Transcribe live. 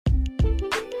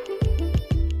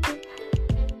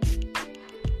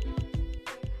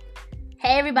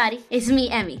Hey everybody, it's me,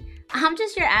 Emmy. I'm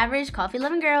just your average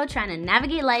coffee-loving girl trying to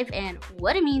navigate life and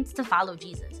what it means to follow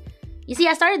Jesus. You see,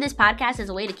 I started this podcast as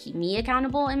a way to keep me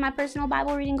accountable in my personal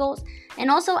Bible reading goals, and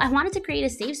also I wanted to create a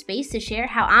safe space to share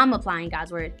how I'm applying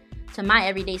God's Word to my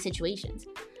everyday situations.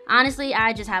 Honestly,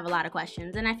 I just have a lot of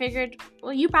questions, and I figured,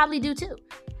 well, you probably do too.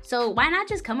 So why not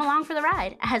just come along for the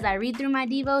ride as I read through my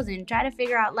devos and try to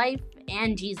figure out life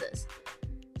and Jesus.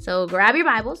 So grab your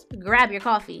Bibles, grab your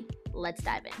coffee, let's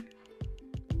dive in.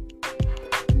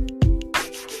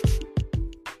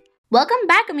 Welcome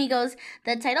back, amigos.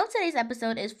 The title of today's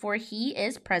episode is For He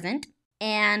is Present,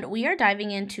 and we are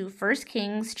diving into 1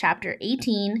 Kings chapter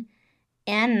 18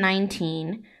 and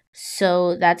 19.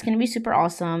 So that's going to be super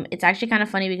awesome. It's actually kind of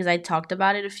funny because I talked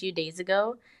about it a few days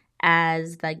ago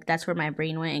as that's where my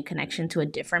brain went in connection to a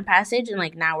different passage,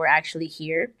 and now we're actually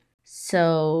here.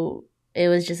 So it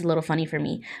was just a little funny for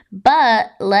me.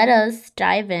 But let us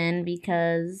dive in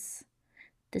because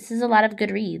this is a lot of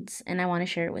good reads and I want to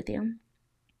share it with you.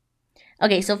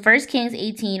 Okay, so 1 Kings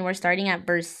 18, we're starting at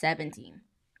verse 17.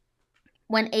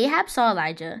 When Ahab saw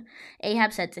Elijah,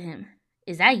 Ahab said to him,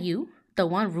 "Is that you, the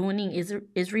one ruining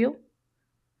Israel?"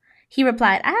 He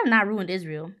replied, "I have not ruined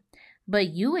Israel, but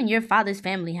you and your father's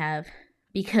family have,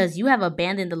 because you have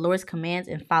abandoned the Lord's commands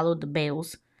and followed the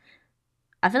Baals."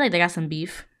 I feel like they got some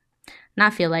beef.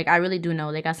 Not feel like, I really do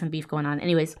know they got some beef going on.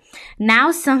 Anyways, now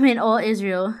summon all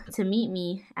Israel to meet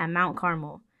me at Mount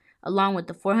Carmel, along with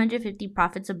the 450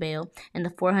 prophets of Baal and the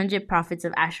 400 prophets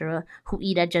of Asherah who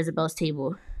eat at Jezebel's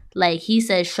table. He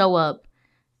says, show up.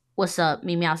 What's up?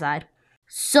 Meet me outside.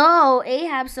 So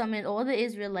Ahab summoned all the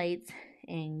Israelites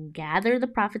and gathered the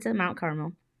prophets at Mount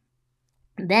Carmel.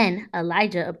 Then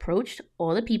Elijah approached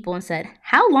all the people and said,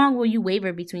 "How long will you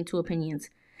waver between two opinions?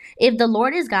 If the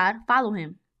Lord is God, follow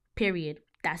him. Period.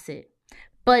 That's it.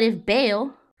 But if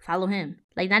Baal, follow him."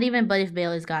 Not even but if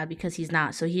Baal is God, because he's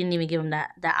not. So he didn't even give him that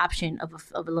option of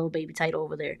a little baby title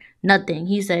over there. Nothing.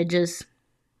 He said just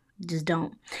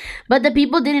don't. But the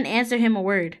people didn't answer him a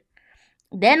word.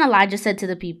 Then Elijah said to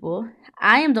the people,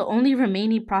 "I am the only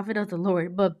remaining prophet of the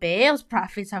Lord, but Baal's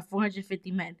prophets have 450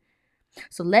 men.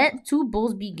 So let 2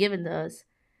 bulls be given to us.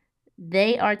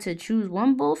 They are to choose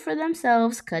 1 bull for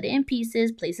themselves, cut it in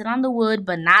pieces, place it on the wood,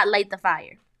 but not light the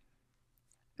fire.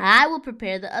 I will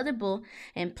prepare the other bull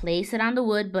and place it on the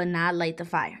wood, but not light the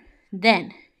fire.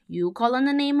 Then you call on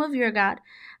the name of your God.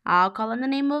 I'll call on the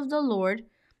name of the Lord.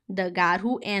 The God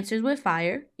who answers with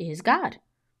fire is God."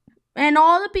 And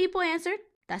all the people answered,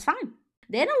 "That's fine."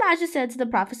 Then Elijah said to the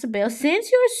prophets of Baal,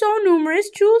 "Since you're so numerous,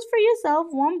 choose for yourself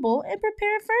 1 bull and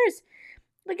prepare it first."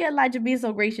 Look at Elijah being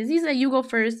so gracious. He said, "You go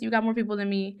first. You got more people than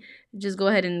me. Just go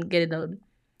ahead and get it done.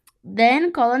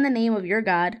 Then call on the name of your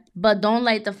God, but don't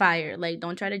light the fire."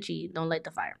 Don't try to cheat. Don't light the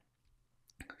fire.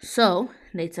 So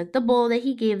they took the bull that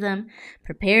he gave them,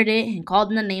 prepared it, and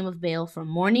called in the name of Baal from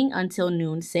morning until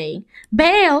noon, saying,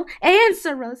 "Baal,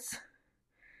 answer us."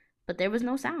 But there was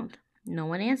no sound. No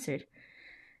one answered.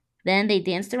 Then they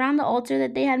danced around the altar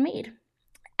that they had made.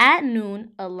 At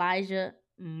noon, Elijah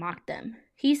mocked them.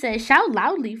 He said, "Shout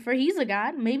loudly, for he's a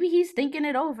god. Maybe he's thinking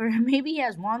it over. Maybe he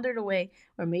has wandered away,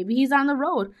 or maybe he's on the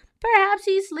road. Perhaps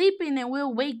he's sleeping and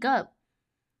will wake up."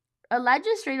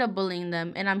 Elijah straight up bullying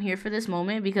them, and I'm here for this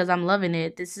moment because I'm loving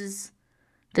it. This is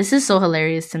so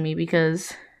hilarious to me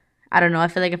because, I don't know, I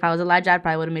feel like if I was Elijah, I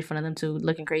probably would have made fun of them too,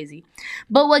 looking crazy.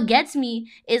 But what gets me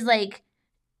is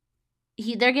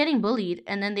they're getting bullied,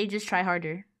 and then they just try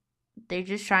harder. They're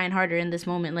just trying harder in this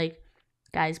moment.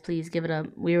 Guys, please give it up.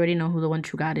 We already know who the one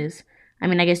true God is. I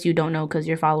mean, I guess you don't know because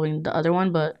you're following the other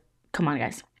one, but come on,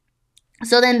 guys.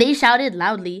 So then they shouted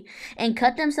loudly and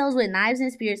cut themselves with knives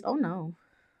and spears. Oh no,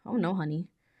 honey.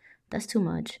 That's too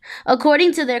much.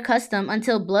 According to their custom,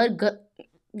 until blood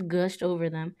gushed over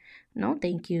them. No,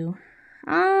 thank you.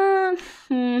 I'm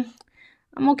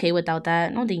okay without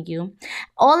that. No, thank you.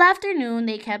 All afternoon,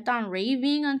 they kept on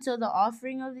raving until the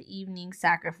offering of the evening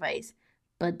sacrifice.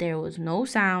 But there was no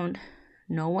sound.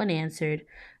 No one answered.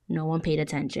 No one paid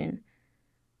attention.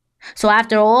 So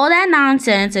after all that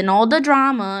nonsense and all the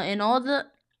drama and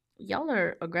y'all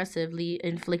are aggressively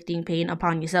inflicting pain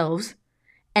upon yourselves.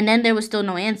 And then there was still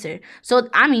no answer. So,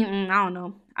 I don't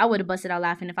know. I would have busted out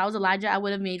laughing. If I was Elijah, I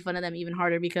would have made fun of them even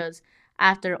harder because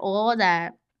after all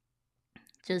that,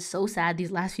 just so sad,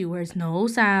 these last few words, no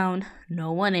sound,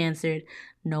 no one answered,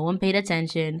 no one paid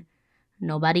attention,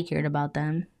 nobody cared about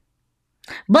them.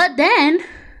 But then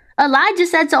Elijah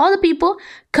said to all the people,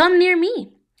 "Come near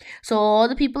me." So all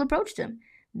the people approached him.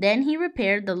 Then he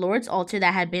repaired the Lord's altar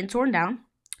that had been torn down.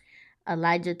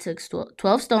 Elijah took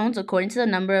 12 stones according to the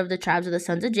number of the tribes of the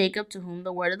sons of Jacob, to whom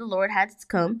the word of the Lord had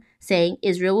come, saying,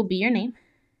 "Israel will be your name."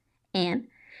 And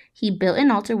He built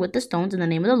an altar with the stones in the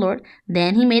name of the Lord.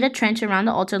 Then he made a trench around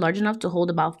the altar large enough to hold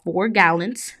about 4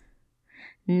 gallons.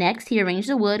 Next, he arranged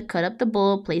the wood, cut up the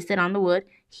bull, placed it on the wood.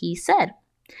 He said,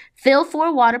 "Fill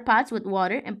 4 water pots with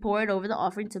water and pour it over the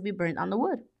offering to be burnt on the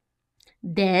wood."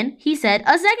 Then he said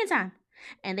a second time,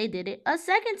 and they did it a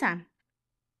second time.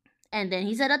 And then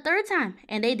he said a third time,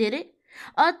 and they did it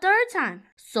a third time.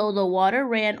 So the water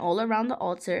ran all around the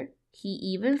altar. He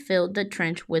even filled the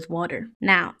trench with water.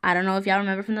 Now, I don't know if y'all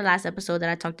remember from the last episode that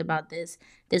I talked about this.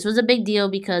 This was a big deal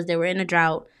because they were in a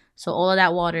drought. So all of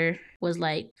that water was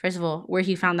like, first of all, where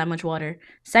he found that much water.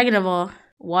 Second of all,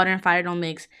 water and fire don't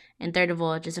mix. And third of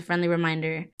all, just a friendly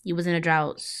reminder, you was in a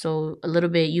drought. So a little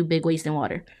bit, you big wasting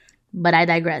water. But I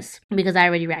digress because I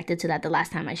already reacted to that the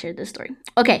last time I shared this story.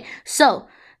 Okay, so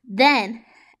then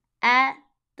at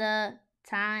the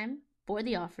time for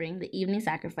the offering, the evening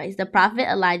sacrifice, the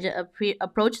prophet Elijah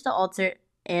approached the altar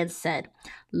and said,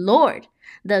 "Lord,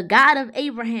 the God of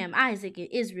Abraham, Isaac, and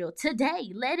Israel,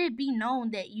 today let it be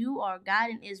known that you are God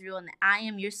in Israel and that I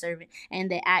am your servant, and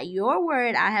that at your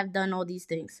word I have done all these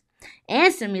things.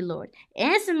 Answer me, Lord.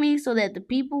 Answer me so that the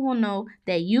people will know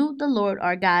that you, the Lord,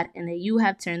 are God and that you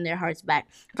have turned their hearts back."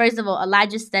 First of all,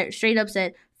 Elijah straight up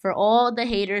said, "For all the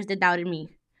haters that doubted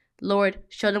me, Lord,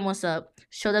 show them what's up.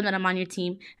 Show them that I'm on your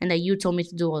team and that you told me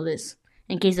to do all this.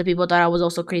 In case the people thought I was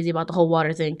also crazy about the whole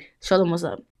water thing, show them what's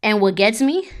up." And what gets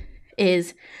me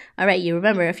is, all right, you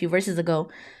remember a few verses ago,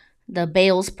 the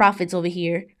Baal's prophets over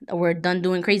here were done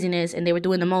doing craziness and they were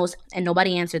doing the most and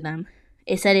nobody answered them.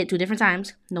 It said it 2 different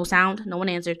times. No sound, no one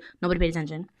answered, nobody paid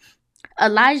attention.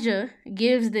 Elijah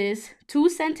gives this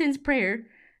 2-sentence prayer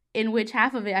in which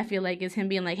half of it I feel like is him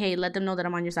being like, "Hey, let them know that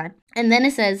I'm on your side." And then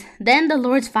it says, "Then the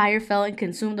Lord's fire fell and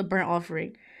consumed the burnt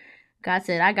offering." God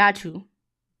said, "I got you.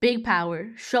 Big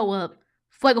power. Show up.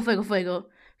 Fuego, fuego, fuego.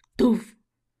 Doof.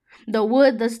 The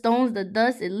wood, the stones, the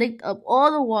dust, it licked up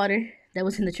all the water that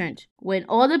was in the trench. When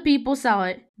all the people saw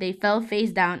it, they fell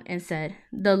face down and said,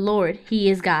 'The Lord, He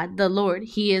is God. The Lord,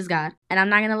 He is God.'" And I'm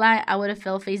not going to lie, I would have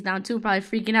fell face down too, probably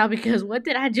freaking out because what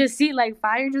did I just see? Like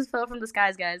fire just fell from the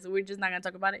skies, guys. We're just not going to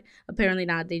talk about it. Apparently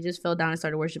not. They just fell down and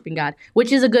started worshiping God,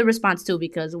 which is a good response too,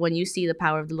 because when you see the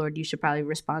power of the Lord, you should probably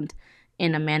respond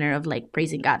in a manner of like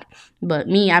praising God. But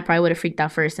me, I probably would have freaked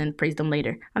out first and praised Him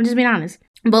later. I'm just being honest.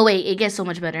 But wait, it gets so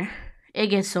much better. It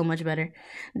gets so much better.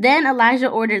 Then Elijah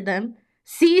ordered them,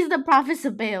 "Seize the prophets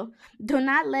of Baal. Do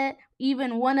not let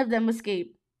even one of them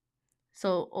escape."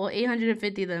 So all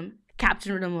 850 of them,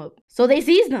 captured them up. So they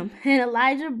seized them, and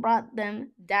Elijah brought them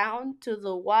down to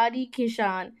the Wadi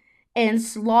Kishon and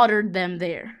slaughtered them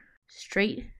there.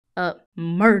 Straight up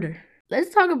murder.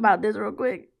 Let's talk about this real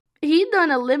quick. He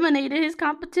done eliminated his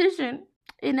competition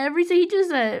in everything. He just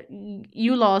said,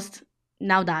 "You lost,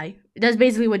 now die." That's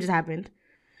basically what just happened.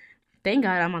 Thank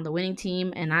God I'm on the winning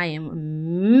team and I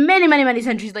am many, many, many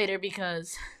centuries later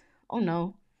because, oh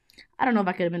no, I don't know if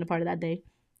I could have been a part of that day.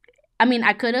 I mean,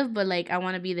 I could have, but like I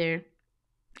want to be there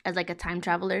as like a time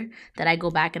traveler that I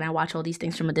go back and I watch all these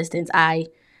things from a distance. I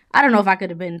don't know if I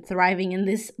could have been thriving in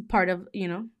this part of,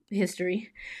 history.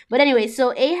 But anyway,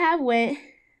 so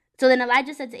then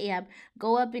Elijah said to Ahab,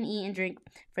 "Go up and eat and drink,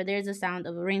 for there is a sound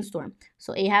of a rainstorm."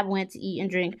 So Ahab went to eat and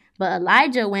drink, but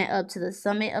Elijah went up to the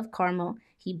summit of Carmel.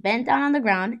 He bent down on the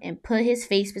ground and put his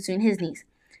face between his knees.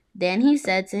 Then he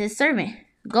said to his servant,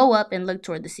 "Go up and look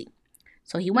toward the sea."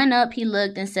 So he went up, he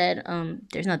looked and said,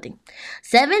 "There's nothing."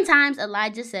 7 times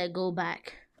Elijah said, "Go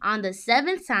back." On the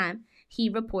 7th time, he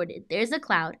reported, "There's a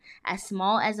cloud as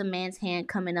small as a man's hand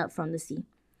coming up from the sea."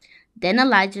 Then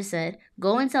Elijah said,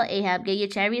 "Go and tell Ahab, get your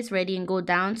chariots ready and go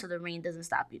down so the rain doesn't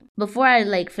stop you." Before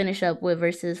I finish up with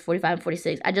verses 45 and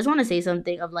 46, I just want to say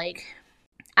something of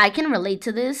I can relate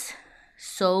to this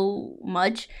so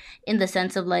much in the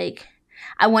sense of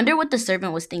I wonder what the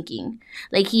servant was thinking.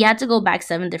 He had to go back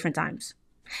 7 different times.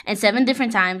 And 7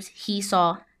 different times he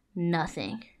saw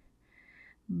nothing.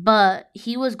 But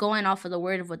he was going off of the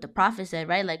word of what the prophet said,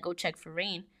 right? Go check for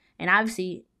rain. And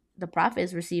obviously the prophet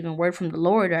is receiving word from the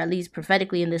Lord, or at least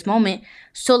prophetically in this moment.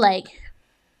 So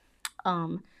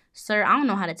sir, I don't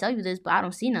know how to tell you this, but I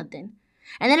don't see nothing.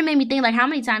 And then it made me think, how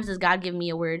many times does God give me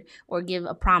a word or give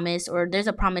a promise, or there's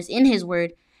a promise in His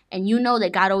word, and you know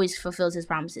that God always fulfills His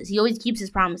promises. He always keeps His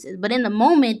promises. But in the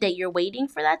moment that you're waiting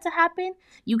for that to happen,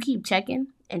 you keep checking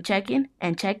and checking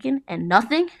and checking and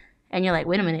nothing. And you're like,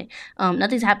 wait a minute,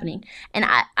 nothing's happening. And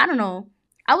I don't know.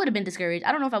 I would have been discouraged.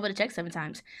 I don't know if I would have checked 7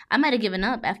 times. I might have given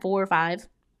up at 4 or 5.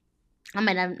 I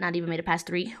might have not even made it past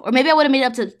 3. Or maybe I would have made it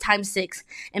up to time 6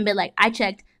 and been like, I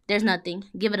checked. There's nothing.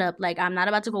 Give it up. I'm not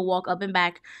about to go walk up and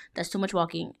back. That's too much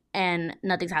walking. And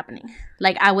nothing's happening.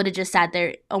 I would have just sat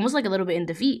there almost a little bit in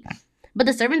defeat. But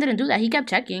the servant didn't do that. He kept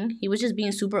checking. He was just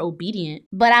being super obedient.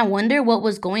 But I wonder what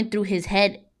was going through his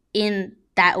head in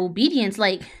that obedience.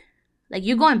 Like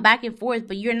you're going back and forth,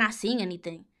 but you're not seeing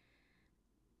anything.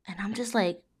 And I'm just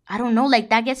like, I don't know. Like,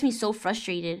 that gets me so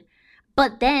frustrated.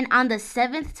 But then on the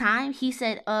 7th time, he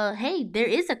said, hey, there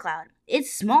is a cloud.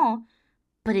 It's small,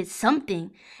 but it's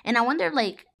something. And I wonder,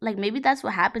 like maybe that's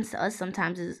what happens to us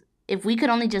sometimes, is if we could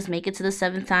only just make it to the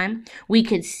 7th time, we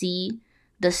could see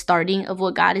the starting of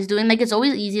what God is doing. Like, it's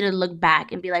always easy to look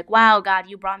back and be like, wow, God,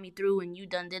 you brought me through and you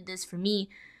did this for me.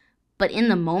 But in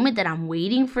the moment that I'm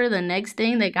waiting for the next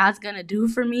thing that God's going to do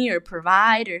for me or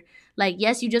provide, or like,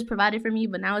 yes, you just provided for me,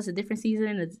 but now it's a different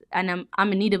season and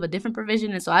I'm in need of a different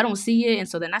provision. And so I don't see it. And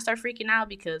so then I start freaking out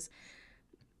because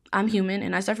I'm human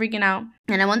and I start freaking out.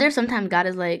 And I wonder if sometimes God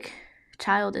is like,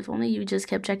 child, if only you just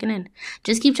kept checking in.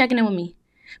 Just keep checking in with me.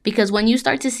 Because when you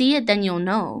start to see it, then you'll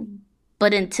know.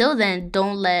 But until then,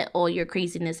 don't let all your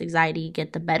craziness, anxiety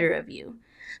get the better of you.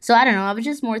 So I don't know. I was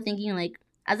just more thinking, like,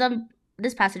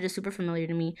 this passage is super familiar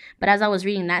to me. But as I was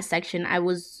reading that section, I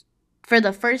was, for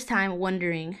the first time,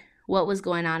 wondering what was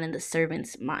going on in the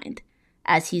servant's mind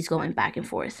as he's going back and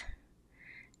forth.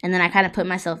 And then I kind of put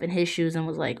myself in his shoes and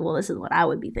was like, well, this is what I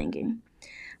would be thinking.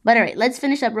 But all right, let's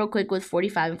finish up real quick with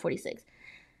 45 and 46.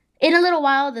 In a little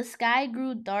while, the sky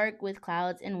grew dark with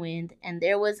clouds and wind, and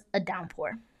there was a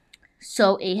downpour.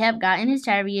 So Ahab got in his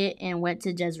chariot and went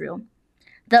to Jezreel.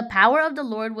 The power of the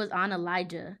Lord was on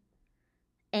Elijah,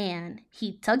 and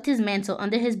he tucked his mantle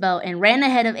under his belt and ran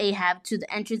ahead of Ahab to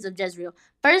the entrance of Jezreel.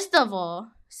 First of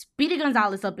all, Speedy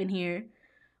Gonzalez up in here.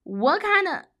 I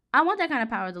want that kind of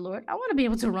power of the Lord. I want to be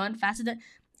able to run faster than...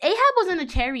 Ahab was in a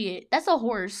chariot. That's a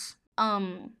horse.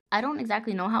 I don't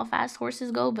exactly know how fast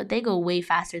horses go, but they go way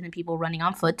faster than people running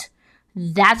on foot.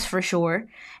 That's for sure.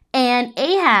 And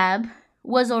Ahab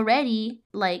was already,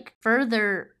 like,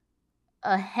 further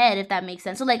ahead, if that makes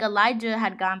sense. So, like, Elijah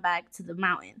had gone back to the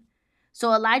mountain.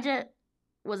 So Elijah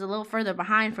was a little further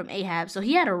behind from Ahab. So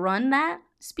he had to run that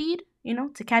speed,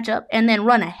 to catch up and then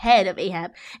run ahead of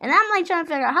Ahab. And I'm like trying to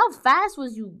figure out, how fast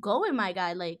was you going, my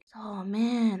guy? Like, oh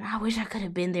man, I wish I could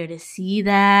have been there to see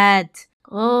that.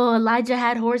 Oh, Elijah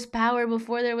had horsepower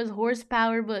before there was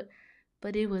horsepower, but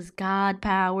it was God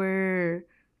power.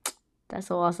 That's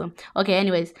so awesome. Okay,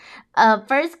 anyways, 1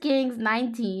 Kings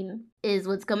 19 is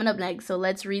what's coming up next. So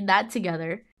let's read that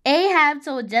together. Ahab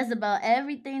told Jezebel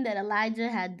everything that Elijah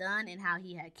had done and how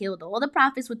he had killed all the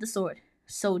prophets with the sword.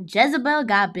 So Jezebel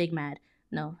got big mad.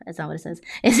 No, that's not what it says.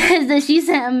 It says that she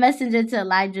sent a messenger to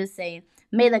Elijah saying,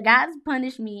 may the gods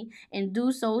punish me and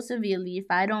do so severely if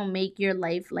I don't make your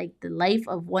life like the life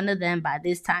of one of them by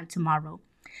this time tomorrow.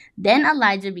 Then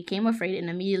Elijah became afraid and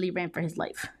immediately ran for his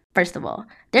life. First of all,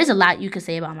 there's a lot you could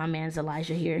say about my man's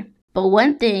Elijah here. But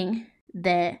one thing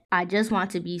that I just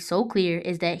want to be so clear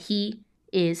is that he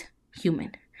is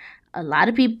human. A lot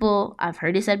of people, I've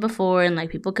heard it said before, and like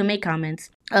people can make comments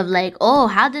of like, oh,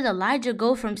 how did Elijah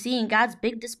go from seeing God's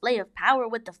big display of power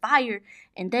with the fire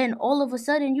and then all of a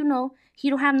sudden, he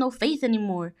don't have no faith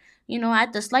anymore.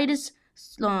 At the slightest,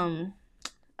 I don't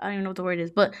even know what the word is,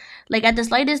 but like at the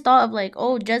slightest thought of like,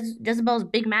 oh, Jezebel's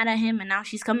big mad at him and now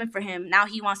she's coming for him. Now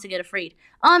he wants to get afraid.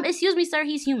 Excuse me, sir,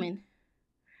 he's human.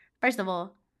 First of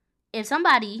all, if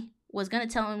somebody was going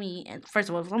to tell me, and first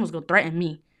of all, if someone's going to threaten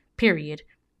me, period.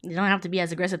 You don't have to be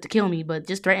as aggressive to kill me, but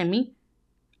just threaten me,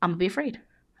 I'm going to be afraid.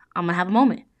 I'm going to have a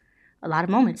moment. A lot of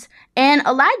moments. And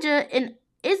Elijah has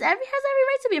every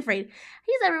right to be afraid.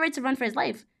 He has every right to run for his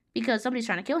life because somebody's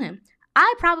trying to kill him.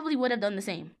 I probably would have done the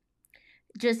same.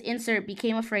 Just insert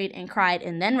became afraid and cried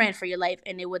and then ran for your life,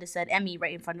 and it would have said Emmy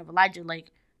right in front of Elijah.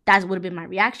 Like, that would have been my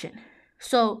reaction.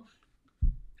 So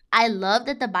I love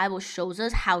that the Bible shows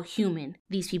us how human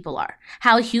these people are,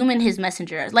 how human his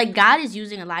messenger is. Like, God is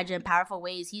using Elijah in powerful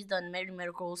ways. He's done many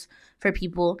miracles for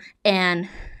people. And,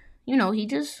 he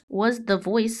just was the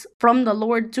voice from the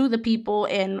Lord to the people.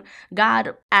 And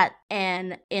God,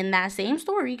 and in that same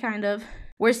story, kind of,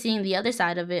 we're seeing the other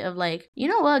side of it of like, you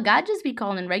know what? God just be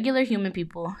calling regular human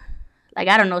people. Like,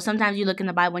 I don't know, sometimes you look in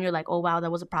the Bible and you're like, oh, wow,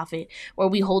 that was a prophet. Or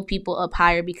we hold people up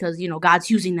higher because,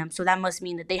 God's using them. So that must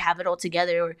mean that they have it all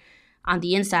together. Or on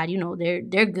the inside,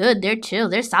 they're good, they're chill,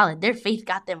 they're solid. Their faith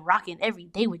got them rocking every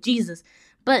day with Jesus.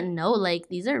 But no, like,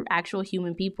 these are actual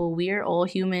human people. We are all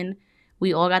human.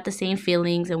 We all got the same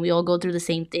feelings and we all go through the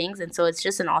same things. And so it's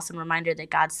just an awesome reminder that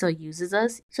God still uses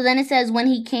us. So then it says, when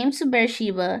he came to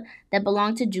Beersheba that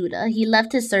belonged to Judah, he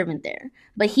left his servant there.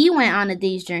 But he went on a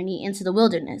day's journey into the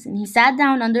wilderness, and he sat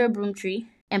down under a broom tree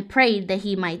and prayed that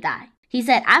he might die. He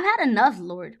said, I've had enough,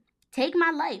 Lord. Take my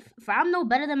life, for I'm no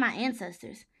better than my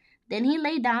ancestors. Then he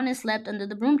lay down and slept under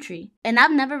the broom tree. And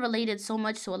I've never related so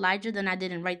much to Elijah than I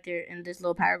did in right there in this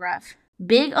little paragraph.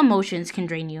 Big emotions can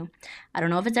drain you. I don't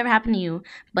know if it's ever happened to you,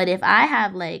 but if I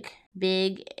have like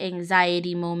big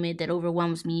anxiety moment that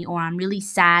overwhelms me, or I'm really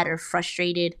sad or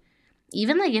frustrated,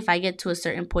 even like if I get to a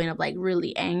certain point of like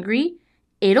really angry,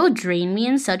 it'll drain me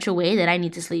in such a way that I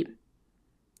need to sleep.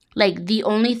 Like the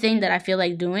only thing that I feel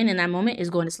like doing in that moment is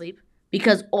going to sleep,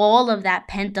 because all of that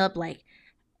pent up like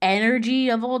energy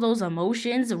of all those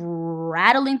emotions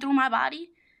rattling through my body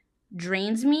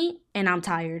drains me and I'm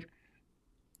tired.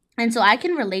 And so I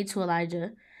can relate to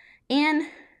Elijah. And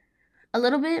a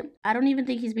little bit, I don't even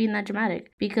think he's being that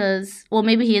dramatic, because, well,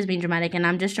 maybe he is being dramatic and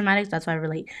I'm just dramatic, so that's why I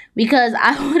relate. Because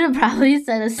I would have probably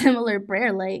said a similar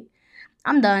prayer like,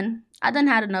 I'm done. I done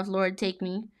had enough, Lord. Take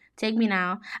me. Take me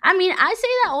now. I mean, I say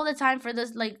that all the time for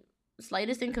this, like,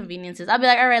 slightest inconveniences. I'll be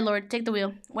like, all right, Lord, take the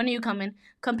wheel. When are you coming?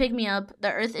 Come pick me up.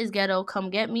 The earth is ghetto. Come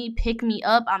get me. Pick me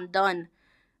up. I'm done.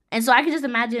 And so I can just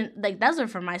imagine, like, those are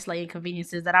for my slight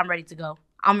inconveniences that I'm ready to go.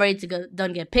 I'm ready to go,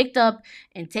 done get picked up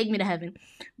and take me to heaven.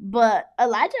 But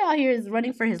Elijah out here is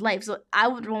running for his life. So I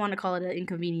would want to call it an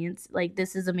inconvenience. Like,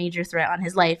 this is a major threat on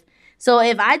his life. So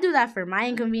if I do that for my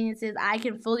inconveniences, I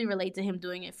can fully relate to him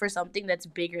doing it for something that's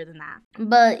bigger than that.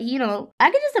 But, you know,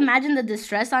 I can just imagine the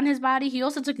distress on his body. He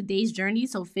also took a day's journey.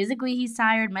 So physically, he's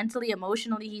tired. Mentally,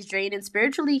 emotionally, he's drained. And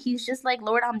spiritually, he's just like,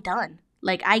 Lord, I'm done.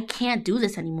 Like, I can't do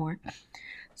this anymore.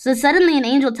 So suddenly an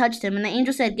angel touched him, and the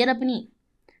angel said, get up and eat.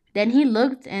 Then he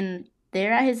looked, and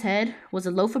there at his head was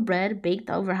a loaf of bread baked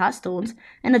over hot stones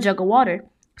and a jug of water.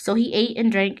 So he ate and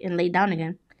drank and lay down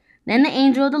again. Then the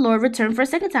angel of the Lord returned for a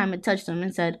second time and touched him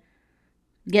and said,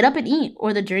 get up and eat,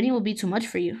 or the journey will be too much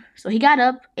for you. So he got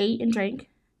up, ate and drank,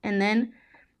 and then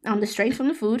on the strength from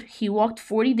the food, he walked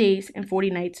 40 days and 40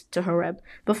 nights to Horeb.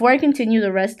 Before I continue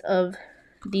the rest of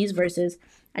these verses,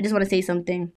 I just want to say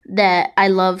something that I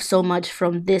love so much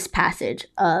from this passage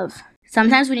of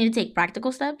sometimes we need to take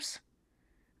practical steps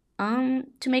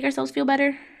to make ourselves feel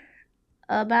better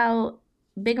about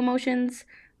big emotions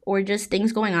or just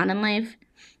things going on in life.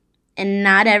 And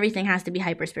not everything has to be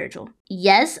hyper spiritual.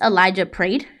 Yes, Elijah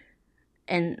prayed,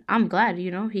 and I'm glad, you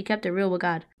know, he kept it real with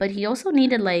God. But he also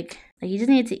needed he just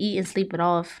needed to eat and sleep it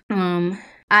off. I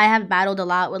have battled a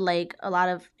lot with like a lot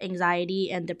of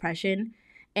anxiety and depression.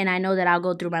 And I know that I'll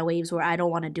go through my waves where I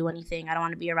don't want to do anything. I don't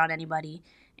want to be around anybody.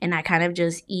 And I kind of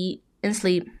just eat and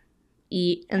sleep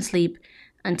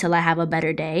until I have a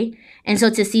better day. And so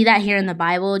to see that here in the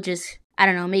Bible just, I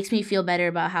don't know, makes me feel better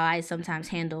about how I sometimes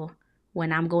handle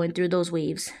when I'm going through those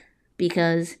waves.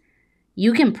 Because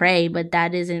you can pray, but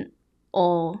that isn't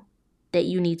all that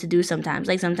you need to do sometimes.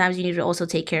 Like sometimes you need to also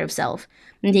take care of self.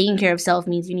 And taking care of self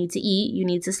means you need to eat, you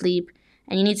need to sleep,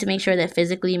 and you need to make sure that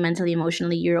physically, mentally,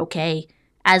 emotionally, you're okay,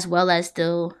 as well as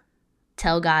still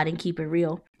tell God and keep it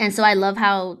real. And so I love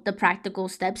how the practical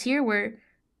steps here were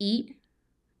eat,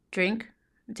 drink,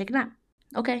 and take a nap.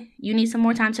 Okay, you need some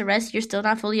more time to rest. You're still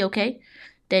not fully okay.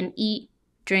 Then eat,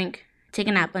 drink, take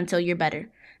a nap until you're better.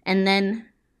 And then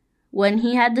when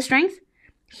he had the strength,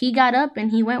 he got up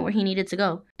and he went where he needed to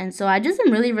go. And so I just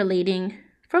am really relating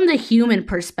from the human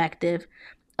perspective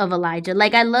of Elijah.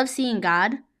 Like, I love seeing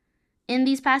God in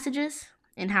these passages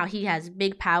and how he has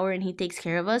big power and he takes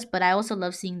care of us. But I also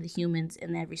love seeing the humans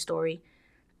in every story,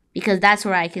 because that's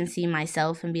where I can see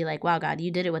myself and be like, wow, God,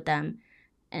 you did it with them.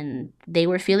 And they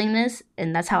were feeling this,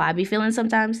 and that's how I be feeling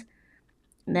sometimes.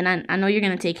 And then I know you're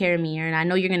going to take care of me, and I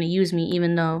know you're going to use me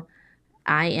even though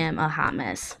I am a hot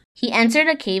mess. He entered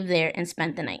a cave there and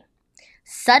spent the night.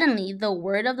 Suddenly, the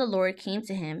word of the Lord came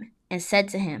to him and said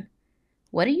to him,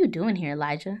 what are you doing here,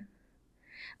 Elijah?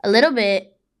 A little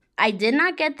bit, I did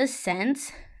not get the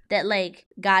sense that, like,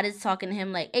 God is talking to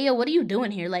him like, hey, yo, what are you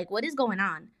doing here? Like, what is going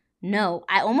on? No,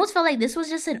 I almost felt like this was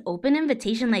just an open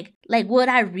invitation. Like what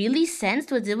I really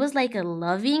sensed was it was like a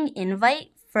loving invite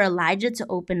for Elijah to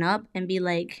open up and be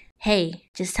like, hey,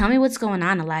 just tell me what's going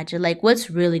on, Elijah. Like,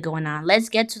 what's really going on? Let's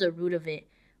get to the root of it.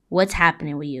 What's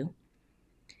happening with you?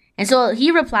 And so he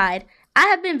replied, I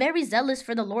have been very zealous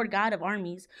for the Lord God of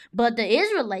armies, but the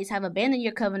Israelites have abandoned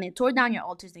your covenant, tore down your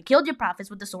altars, and killed your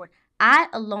prophets with the sword. I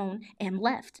alone am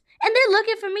left, and they're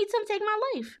looking for me to take my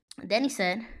life. Then he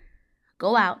said,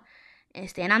 go out and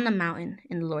stand on the mountain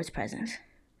in the Lord's presence.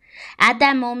 At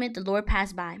that moment, the Lord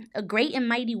passed by. A great and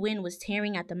mighty wind was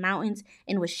tearing at the mountains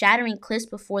and was shattering cliffs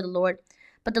before the Lord,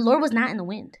 but the Lord was not in the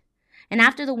wind. And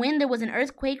after the wind, there was an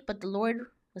earthquake, but the Lord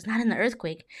was not in the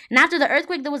earthquake. And after the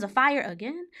earthquake, there was a fire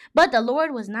again, but the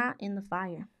Lord was not in the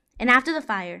fire. And after the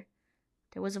fire,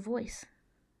 there was a voice,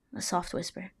 a soft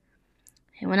whisper.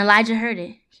 And when Elijah heard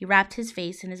it, he wrapped his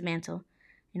face in his mantle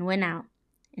and went out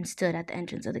and stood at the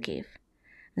entrance of the cave.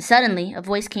 And suddenly a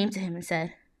voice came to him and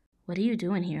said, "What are you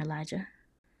doing here, Elijah?"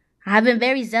 "I have been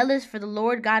very zealous for the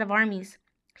Lord God of armies,"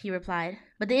 he replied.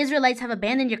 "But the Israelites have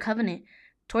abandoned your covenant,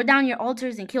 tore down your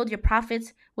altars, and killed your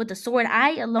prophets with the sword.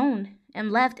 I alone am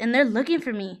left, and they're looking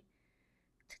for me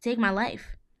to take my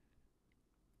life."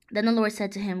 Then the Lord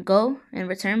said to him, "Go and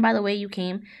return by the way you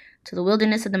came to the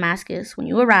wilderness of Damascus. When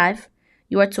you arrive,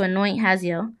 you are to anoint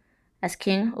Hazael as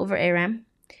king over Aram,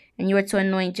 and you are to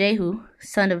anoint Jehu,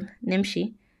 son of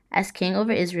Nimshi, as king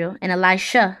over Israel, and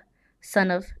Elisha, son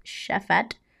of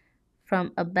Shaphat,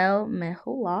 from Abel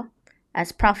Meholah,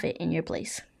 as prophet in your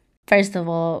place." First of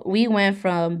all, we went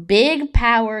from big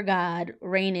power God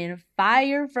raining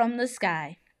fire from the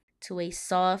sky to a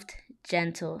soft,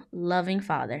 gentle, loving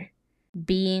father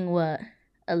being what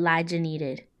Elijah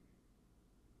needed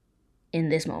in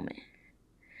this moment.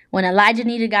 When Elijah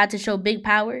needed God to show big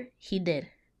power, he did.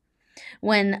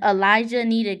 When Elijah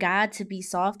needed God to be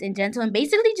soft and gentle and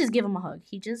basically just give him a hug,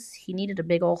 he needed a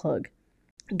big old hug.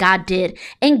 God did.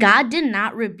 And God did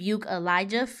not rebuke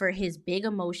Elijah for his big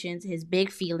emotions, his big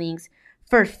feelings,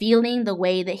 for feeling the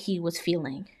way that he was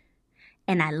feeling.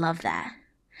 And I love that.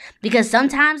 Because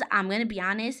sometimes, I'm going to be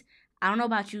honest, I don't know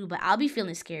about you, but I'll be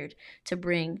feeling scared to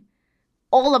bring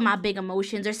all of my big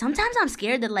emotions. Or sometimes I'm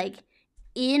scared that, like,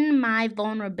 in my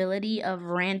vulnerability of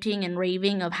ranting and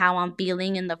raving of how I'm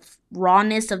feeling and the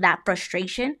rawness of that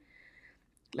frustration,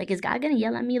 like, is God going to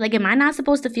yell at me? Like, am I not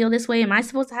supposed to feel this way? Am I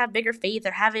supposed to have bigger faith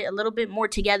or have it a little bit more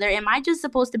together? Am I just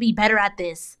supposed to be better at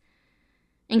this?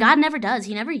 And God never does.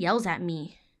 He never yells at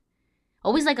me.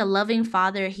 Always like a loving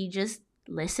father, he just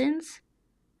listens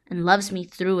and loves me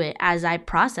through it as I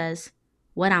process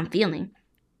what I'm feeling.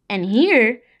 And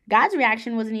here, God's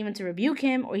reaction wasn't even to rebuke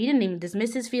him, or he didn't even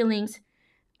dismiss his feelings.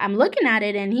 I'm looking at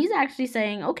it and he's actually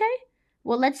saying, okay,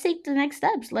 well, let's take the next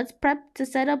steps. Let's prep to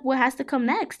set up what has to come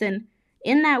next. And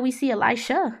in that, we see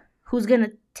Elisha, who's going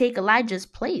to take Elijah's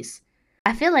place.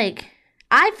 I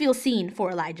feel seen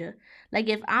for Elijah. Like,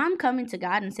 if I'm coming to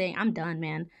God and saying, I'm done,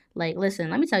 man. Like, listen,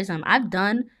 let me tell you something. I've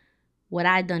done what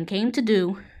I came to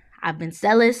do. I've been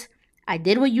zealous. I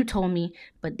did what you told me,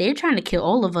 but they're trying to kill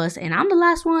all of us, and I'm the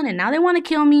last one, and now they want to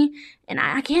kill me, and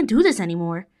I can't do this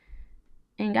anymore.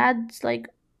 And God's like,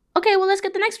 okay, well, let's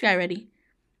get the next guy ready.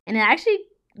 And actually,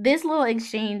 this little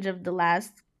exchange of the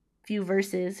last few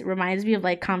verses reminds me of,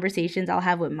 like, conversations I'll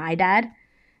have with my dad.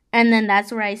 And then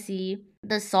that's where I see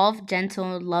the soft,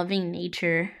 gentle, loving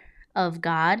nature of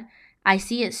God. I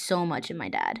see it so much in my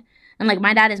dad. And, like,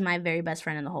 my dad is my very best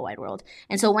friend in the whole wide world.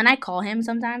 And so when I call him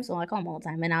sometimes, well, I call him all the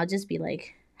time, and I'll just be,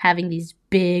 like, having these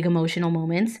big emotional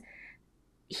moments,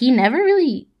 he never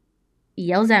really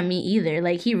yells at me either.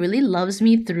 Like, he really loves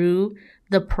me through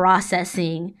the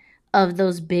processing of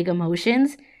those big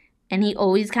emotions. And he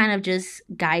always kind of just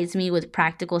guides me with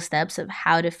practical steps of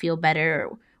how to feel better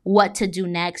or what to do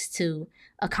next to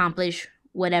accomplish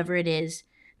whatever it is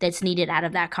that's needed out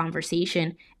of that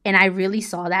conversation. And I really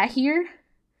saw that here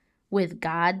with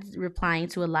God replying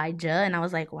to Elijah. And I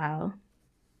was like, wow,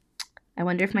 I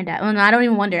wonder if my dad, well, no, I don't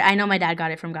even wonder. I know my dad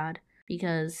got it from God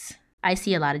because I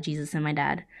see a lot of Jesus in my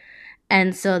dad.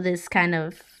 And so this kind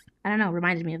of, I don't know,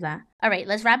 reminded me of that. All right,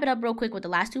 let's wrap it up real quick with the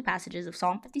last two passages of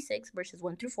Psalm 56, verses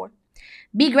 1 through 4.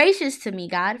 "Be gracious to me,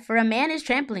 God, for a man is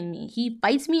trampling me. He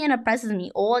fights me and oppresses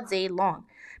me all day long.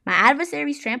 My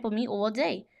adversaries trample me all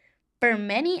day, for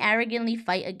many arrogantly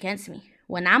fight against me.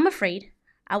 When I'm afraid,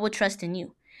 I will trust in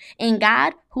you. In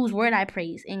God, whose word I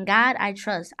praise, in God I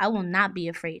trust, I will not be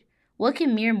afraid. What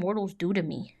can mere mortals do to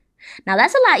me?" Now,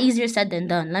 that's a lot easier said than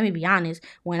done. Let me be honest.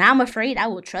 When I'm afraid, I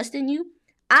will trust in you.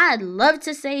 I'd love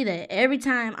to say that every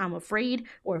time I'm afraid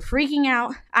or freaking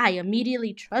out, I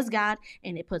immediately trust God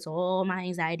and it puts all my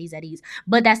anxieties at ease.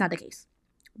 But that's not the case.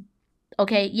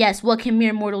 Okay, yes, what can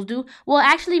mere mortals do? Well,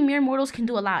 actually, mere mortals can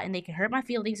do a lot, and they can hurt my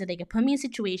feelings, and they can put me in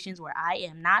situations where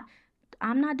I'm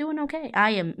not doing okay.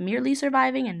 I am merely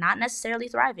surviving and not necessarily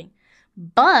thriving.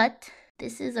 But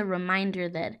this is a reminder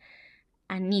that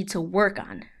I need to work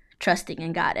on trusting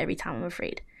in God every time I'm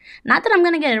afraid. Not that I'm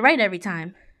going to get it right every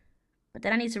time, but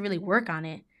that I need to really work on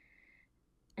it.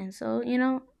 And so,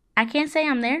 I can't say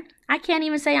I'm there. I can't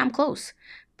even say I'm close.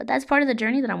 But that's part of the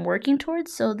journey that I'm working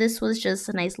towards. So this was just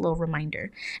a nice little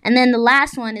reminder. And then the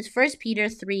last one is 1 Peter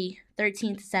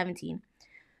 3:13-17.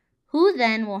 "Who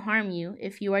then will harm you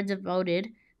if you are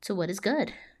devoted to what is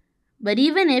good? But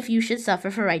even if you should suffer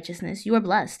for righteousness, you are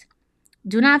blessed.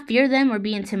 Do not fear them or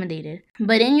be intimidated.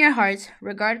 But in your hearts,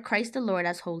 regard Christ the Lord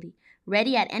as holy,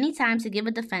 ready at any time to give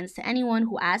a defense to anyone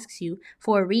who asks you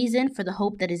for a reason for the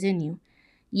hope that is in you.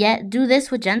 Yet do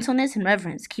this with gentleness and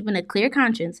reverence, keeping a clear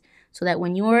conscience, so that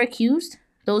when you are accused,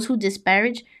 those who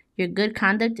disparage your good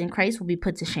conduct in Christ will be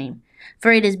put to shame.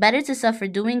 For it is better to suffer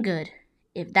doing good,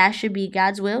 if that should be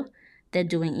God's will, than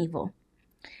doing evil.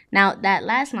 Now, that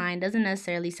last line doesn't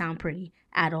necessarily sound pretty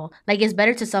at all. Like, it's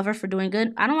better to suffer for doing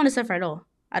good. I don't want to suffer at all.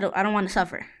 I don't want to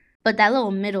suffer. But that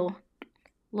little middle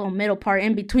part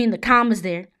in between the commas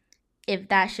there, if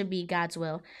that should be God's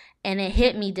will. And it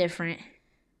hit me different.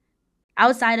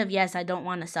 Outside of, yes, I don't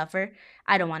want to suffer,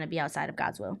 I don't want to be outside of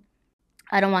God's will.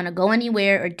 I don't want to go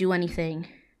anywhere or do anything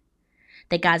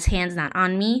that God's hand's not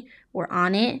on me or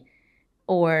on it,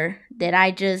 or that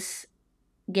I just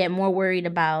get more worried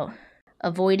about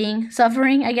avoiding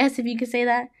suffering, I guess, if you could say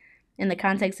that, in the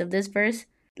context of this verse.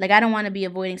 Like, I don't want to be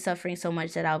avoiding suffering so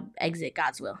much that I'll exit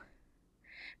God's will.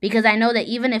 Because I know that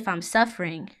even if I'm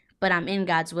suffering, but I'm in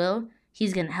God's will,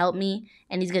 He's going to help me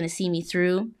and He's going to see me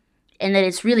through, and that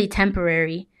it's really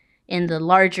temporary in the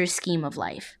larger scheme of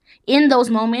life. In those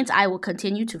moments, I will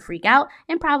continue to freak out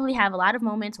and probably have a lot of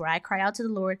moments where I cry out to the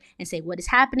Lord and say, what is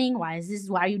happening? Why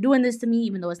are you doing this to me?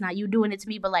 Even though it's not you doing it to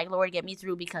me, but like, Lord, get me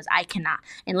through, because I cannot.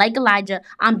 And like Elijah,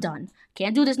 I'm done.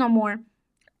 Can't do this no more.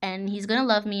 And He's going to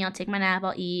love me. I'll take my nap,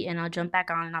 I'll eat, and I'll jump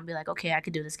back on and I'll be like, okay, I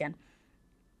could do this again.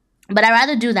 But I'd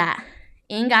rather do that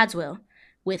in God's will,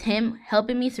 with Him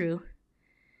helping me through,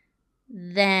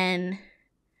 than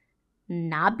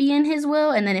not be in His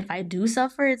will. And then if I do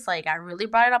suffer, it's like I really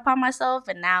brought it upon myself.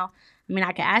 And now, I mean,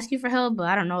 I can ask you for help, but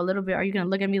I don't know, a little bit, are you going to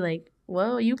look at me like,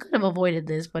 well, you could have avoided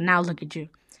this, but now look at you.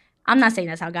 I'm not saying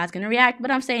that's how God's going to react, but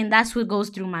I'm saying that's what goes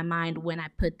through my mind when I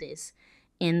put this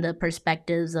in the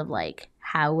perspectives of like,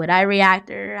 how would I react,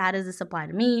 or how does this apply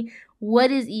to me? What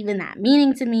is even that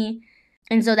meaning to me?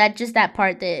 And so that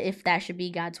part, that if that should be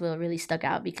God's will, really stuck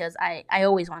out, because I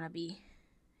always want to be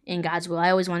in God's will. I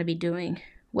always want to be doing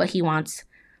what He wants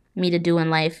me to do in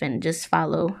life and just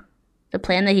follow the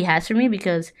plan that He has for me,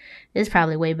 because it's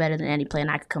probably way better than any plan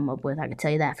I could come up with. I can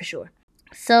tell you that for sure.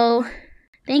 So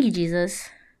thank you, Jesus.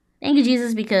 Thank you,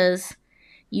 Jesus, because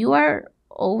You are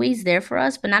always there for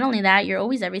us. But not only that, You're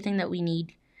always everything that we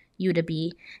need You to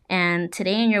be. And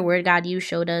today in Your word, God, You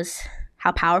showed us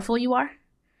how powerful You are,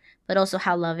 but also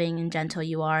how loving and gentle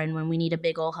You are. And when we need a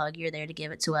big old hug, You're there to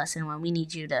give it to us. And when we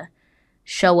need You to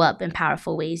show up in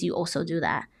powerful ways, You also do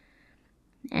that.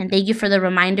 And thank You for the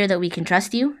reminder that we can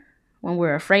trust You when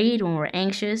we're afraid, when we're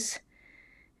anxious,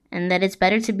 and that it's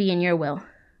better to be in Your will,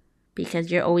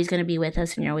 because You're always going to be with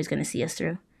us and You're always going to see us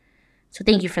through. So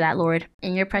thank You for that, Lord.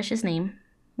 In Your precious name,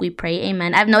 we pray,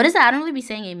 amen. I've noticed that I don't really be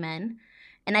saying amen.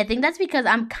 And I think that's because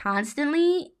I'm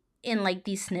constantly in like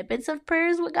these snippets of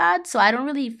prayers with God. So I don't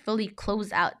really fully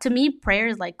close out. To me, prayer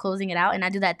is like closing it out. And I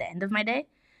do that at the end of my day.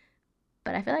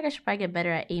 But I feel like I should probably get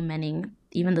better at amening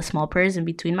even the small prayers in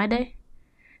between my day.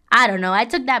 I don't know. I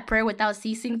took that prayer without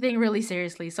ceasing thing really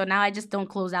seriously. So now I just don't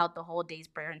close out the whole day's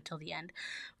prayer until the end.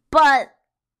 But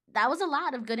that was a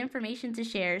lot of good information to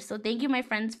share. So thank you, my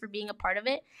friends, for being a part of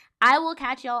it. I will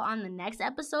catch y'all on the next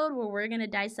episode, where we're going to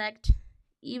dissect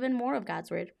even more of God's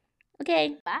word.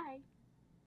 Okay, bye.